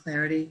find some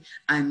clarity.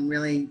 I'm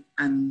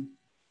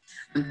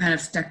kind of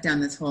stuck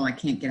down this hole. I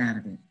can't get out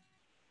of it.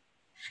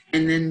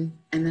 And then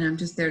I'm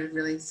just there to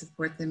really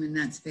support them in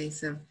that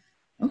space of,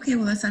 okay,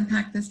 well, let's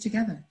unpack this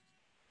together,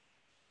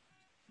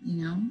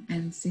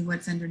 and see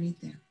what's underneath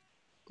there.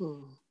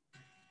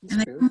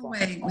 And I come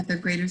away with a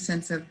greater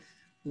sense of,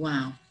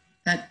 wow,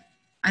 that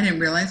I didn't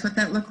realize what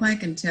that looked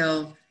like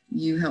until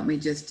you helped me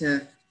just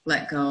to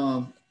let go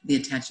of the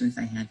attachments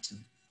I had to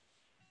it.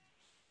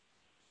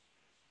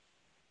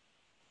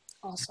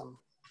 Awesome.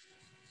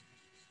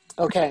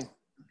 Okay.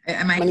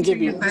 Am I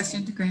answering your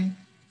question to Greg?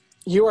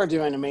 You are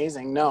doing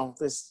amazing. No,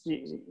 it's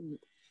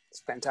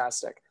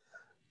fantastic.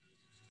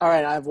 All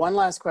right, I have one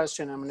last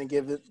question. I'm going to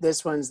give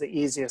this one's the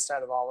easiest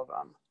out of all of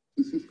them.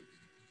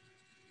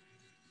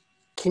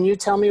 Can you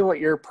tell me what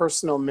your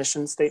personal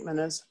mission statement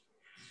is?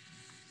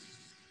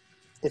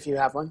 If you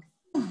have one.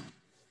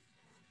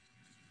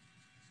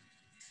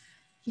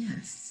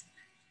 Yes.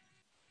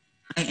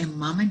 I am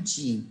Mama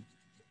G,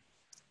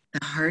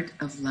 the heart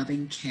of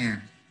loving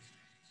care.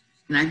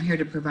 And I'm here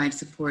to provide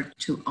support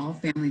to all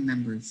family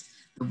members.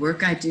 The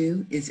work I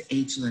do is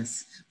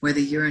ageless, whether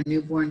you're a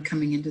newborn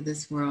coming into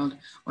this world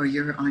or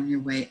you're on your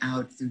way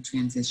out through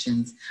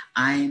transitions.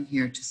 I am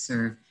here to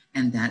serve,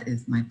 and that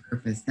is my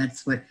purpose.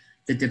 That's what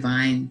the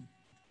divine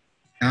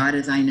God,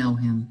 as I know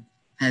him,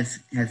 has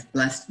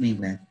blessed me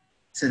with,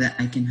 so that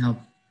I can help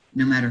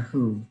no matter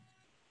who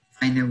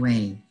find their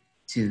way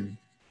to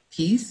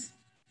peace,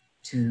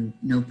 to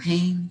no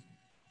pain,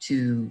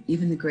 to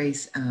even the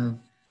grace of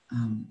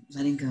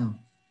letting go.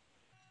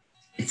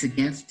 It's a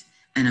gift,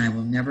 and I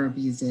will never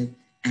abuse it.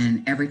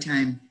 And every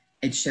time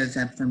it shows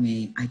up for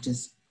me, I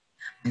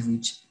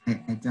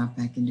drop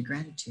back into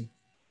gratitude.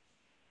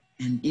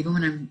 And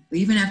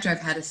even after I've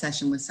had a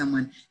session with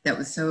someone that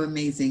was so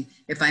amazing,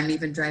 if I'm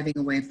even driving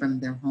away from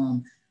their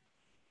home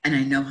and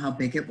I know how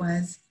big it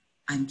was,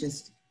 I'm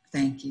just,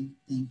 thank you,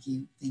 thank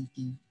you, thank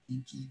you,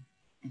 thank you,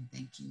 and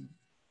thank you.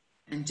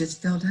 And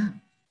just filled up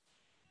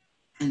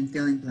and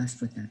feeling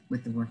blessed with that,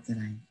 with the work that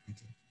I do.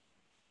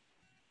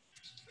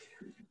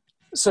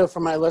 So for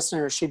my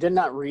listeners, she did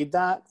not read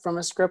that from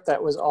a script.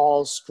 That was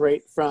all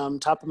straight from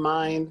top of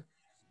mind,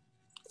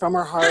 from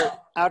her heart,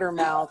 out her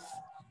mouth.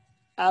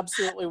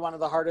 Absolutely one of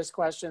the hardest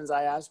questions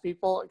I ask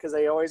people, because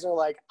they always are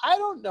like, I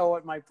don't know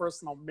what my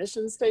personal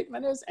mission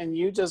statement is. And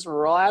you just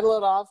rattle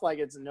it off like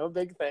it's no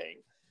big thing.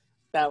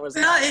 That was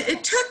well.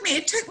 It took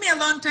me a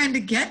long time to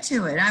get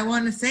to it. I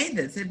want to say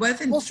this. It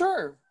wasn't. Well,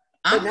 sure.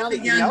 I'm not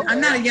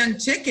a young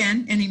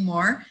chicken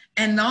anymore,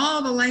 and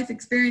all the life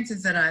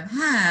experiences that I've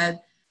had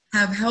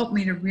have helped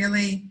me to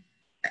really.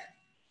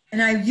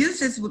 And I use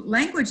this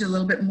language a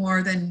little bit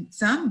more than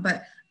some,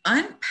 but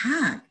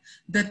unpack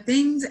the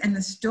things and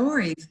the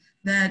stories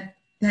that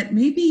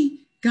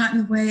maybe got in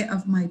the way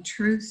of my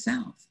true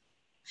self.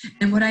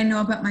 And what I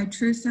know about my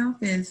true self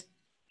is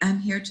I'm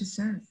here to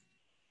serve.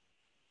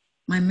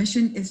 My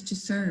mission is to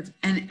serve,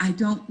 and I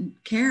don't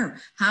care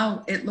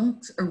how it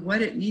looks or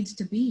what it needs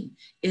to be.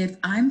 If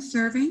I'm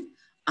serving,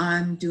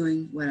 I'm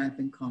doing what I've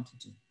been called to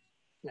do.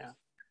 Yeah.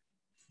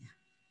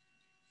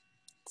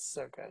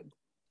 So good.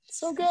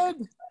 So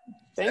good.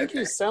 Thank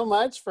you so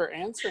much for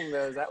answering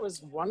those. That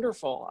was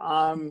wonderful.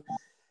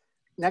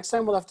 Next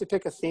time we'll have to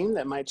pick a theme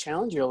that might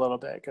challenge you a little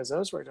bit, because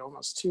those were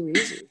almost too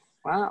easy.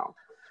 Wow.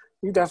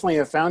 You definitely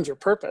have found your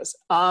purpose.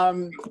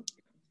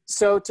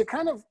 So to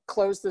kind of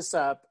close this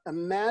up,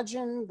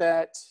 imagine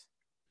that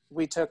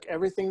we took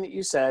everything that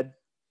you said,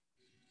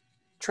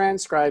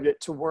 transcribed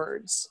it to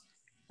words,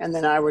 and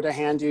then I were to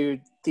hand you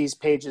these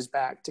pages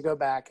back to go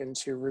back and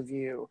to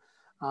review.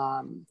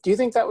 Do you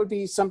think that would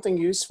be something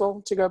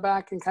useful to go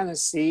back and kind of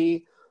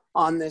see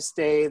on this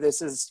day,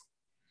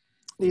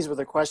 these were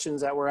the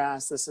questions that were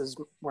asked, this is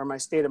where my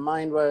state of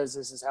mind was,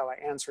 this is how I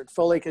answered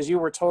fully, because you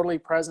were totally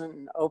present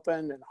and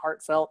open and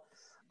heartfelt.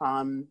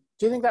 Do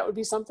you think that would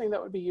be something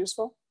that would be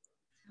useful?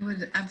 I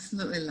would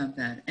absolutely love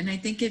that. And I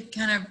think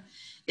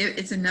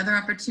it's another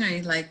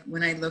opportunity, like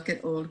when I look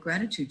at old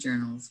gratitude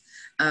journals,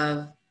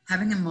 of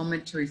having a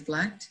moment to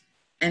reflect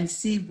and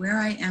see where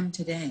I am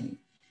today.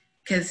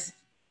 Because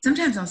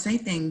sometimes I'll say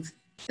things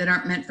that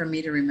aren't meant for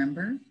me to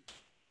remember.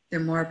 They're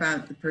more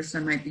about the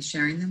person I might be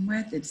sharing them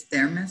with. It's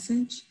their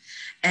message.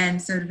 And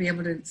so to be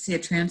able to see a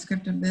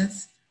transcript of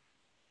this,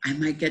 I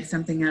might get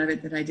something out of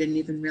it that I didn't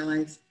even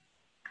realize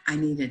I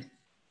needed.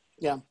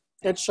 Yeah.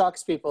 It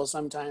shocks people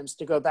sometimes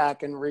to go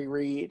back and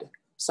reread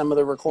some of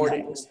the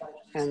recordings.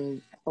 Yeah.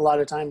 And a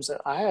lot of times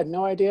I had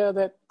no idea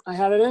that I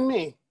had it in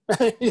me.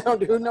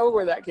 Who knows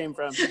where that came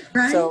from?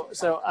 Right?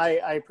 So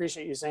I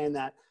appreciate you saying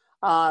that.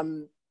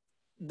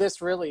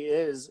 This really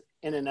is,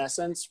 in an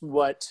essence,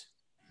 what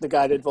the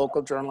guided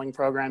vocal journaling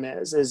program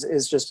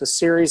is just a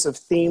series of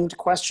themed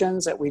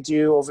questions that we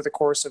do over the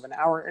course of an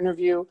hour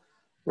interview,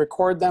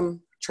 record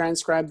them,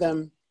 transcribe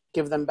them,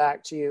 give them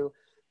back to you.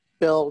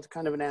 build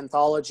kind of an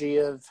anthology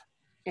of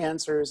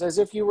answers as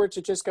if you were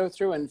to just go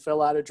through and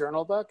fill out a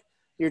journal book.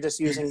 You're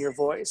just using your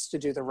voice to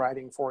do the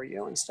writing for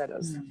you instead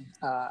of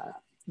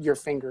your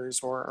fingers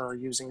or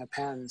using a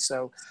pen.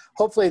 So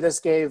hopefully this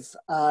gave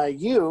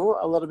you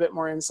a little bit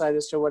more insight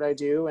as to what I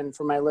do. And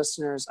for my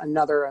listeners,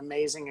 another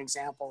amazing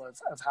example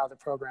of how the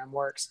program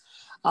works.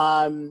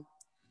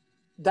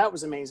 That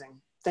was amazing.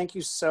 Thank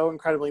you so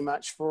incredibly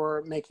much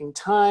for making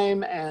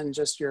time and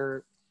just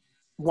your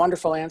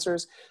wonderful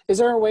answers. Is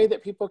there a way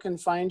that people can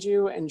find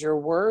you and your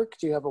work?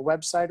 Do you have a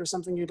website or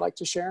something you'd like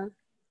to share?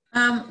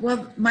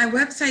 Well, my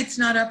website's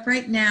not up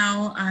right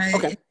now.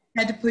 I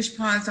had to push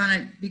pause on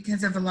it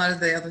because of a lot of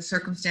the other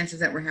circumstances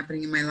that were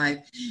happening in my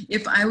life.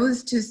 If I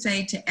was to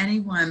say to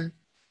anyone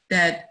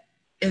that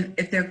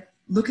if they're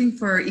looking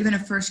for even a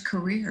first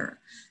career,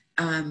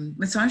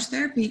 massage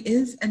therapy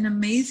is an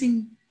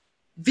amazing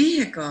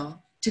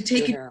vehicle to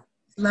take it to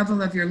the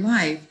level of your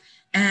life.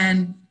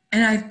 And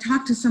I've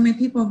talked to so many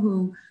people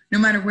who, no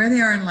matter where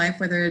they are in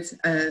life, whether it's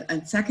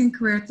a second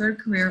career, third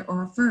career,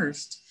 or a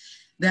first,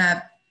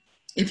 that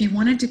if you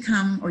wanted to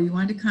come or you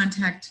wanted to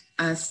contact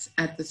us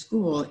at the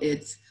school,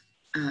 it's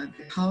the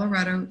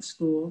Colorado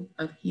School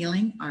of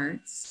Healing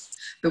Arts.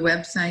 The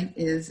website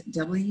is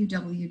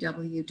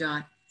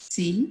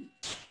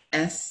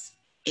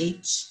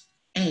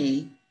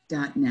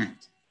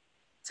www.csha.net.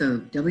 So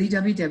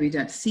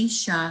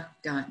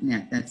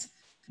www.csha.net. That's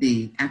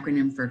the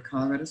acronym for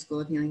Colorado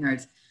School of Healing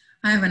Arts.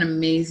 I have an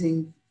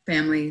amazing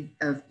family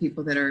of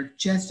people that are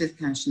just as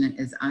passionate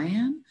as I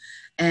am.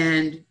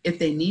 And if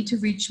they need to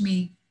reach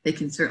me, they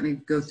can certainly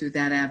go through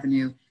that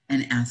avenue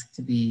and ask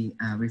to be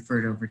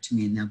referred over to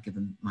me, and they'll give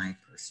them my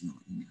personal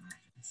email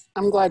address.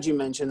 I'm glad you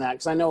mentioned that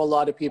because I know a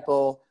lot of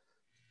people,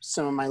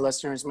 some of my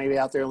listeners maybe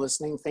out there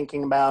listening,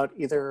 thinking about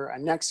either a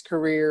next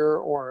career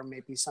or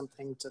maybe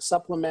something to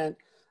supplement,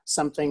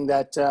 something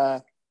that,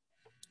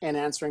 in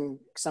answering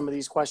some of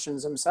these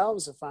questions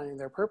themselves of finding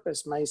their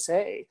purpose, may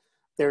say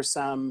there's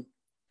some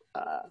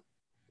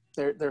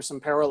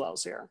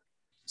parallels here.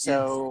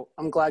 So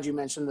I'm glad you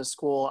mentioned the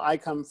school. I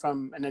come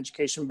from an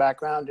education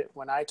background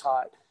when I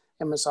taught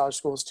in massage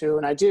schools too.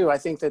 And I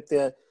think that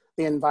the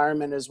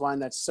environment is one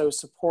that's so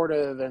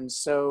supportive and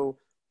so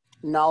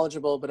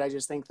knowledgeable, but I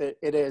just think that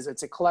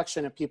it's a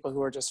collection of people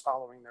who are just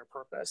following their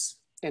purpose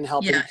and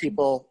helping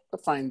people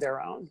find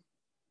their own.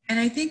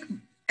 And I think,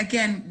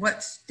 again,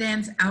 what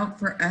stands out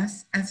for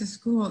us as a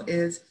school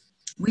is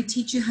we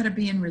teach you how to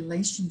be in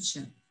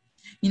relationship.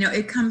 You know,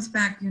 it comes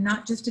back, you're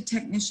not just a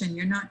technician.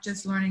 You're not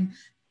just learning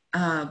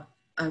a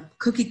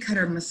cookie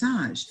cutter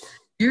massage.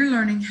 You're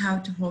learning how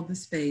to hold the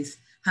space,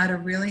 how to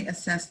really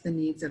assess the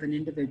needs of an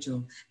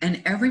individual.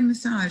 And every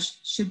massage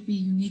should be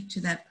unique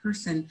to that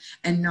person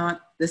and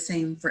not the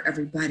same for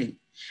everybody.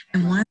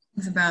 And one of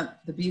the things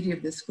about the beauty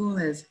of this school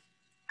is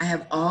I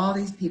have all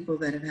these people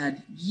that have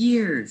had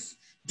years,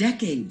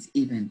 decades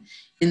even,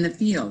 in the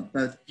field,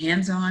 both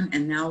hands-on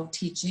and now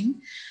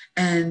teaching.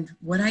 And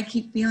what I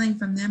keep feeling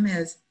from them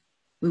is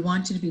we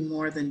want you to be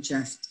more than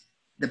just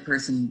the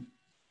person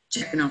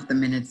checking off the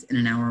minutes in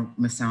an hour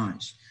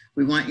massage.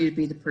 We want you to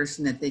be the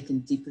person that they can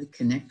deeply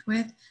connect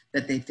with,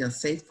 that they feel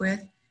safe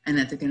with, and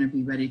that they're going to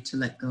be ready to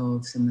let go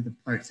of some of the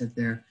parts of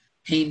their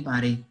pain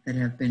body that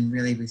have been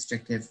really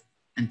restrictive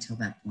until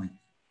that point.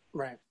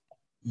 Right.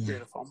 Yeah.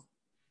 Beautiful.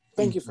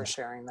 Thank you for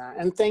sharing that.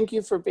 And thank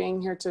you for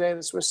being here today.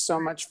 This was so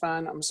much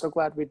fun. I'm so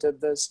glad we did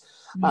this.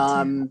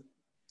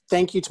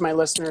 Thank you to my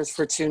listeners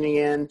for tuning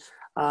in.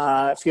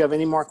 If you have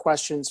any more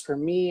questions for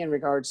me in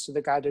regards to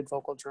the guided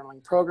vocal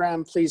journaling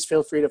program, please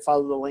feel free to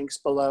follow the links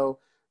below.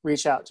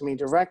 Reach out to me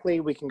directly.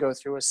 We can go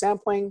through a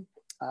sampling,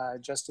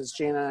 just as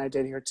Gina and I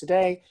did here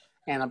today,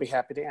 and I'll be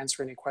happy to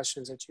answer any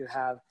questions that you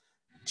have.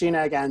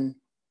 Gina, again,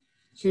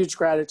 huge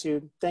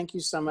gratitude. Thank you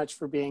so much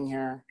for being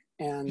here,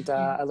 and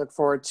I look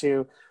forward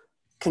to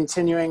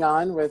continuing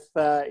on with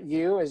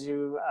you as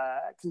you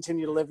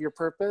continue to live your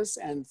purpose.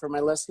 And for my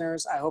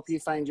listeners, I hope you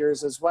find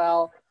yours as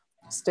well.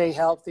 Stay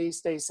healthy,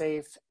 stay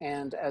safe,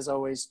 and as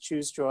always,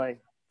 choose joy.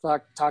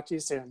 Talk to you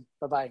soon.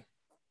 Bye-bye.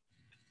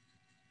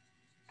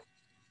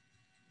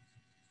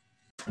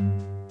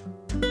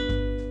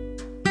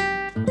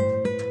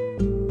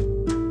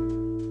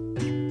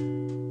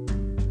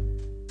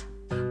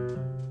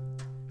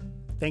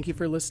 Thank you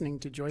for listening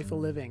to Joyful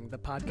Living, the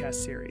podcast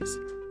series.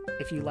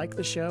 If you like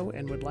the show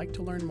and would like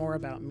to learn more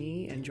about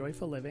me and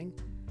Joyful Living,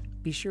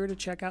 be sure to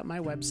check out my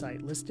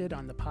website listed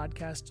on the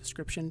podcast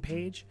description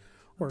page,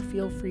 or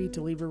feel free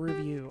to leave a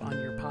review on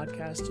your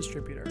podcast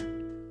distributor.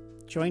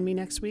 Join me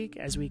next week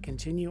as we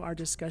continue our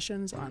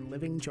discussions on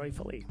living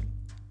joyfully.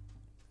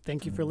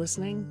 Thank you for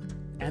listening,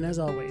 and as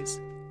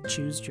always,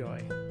 choose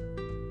joy.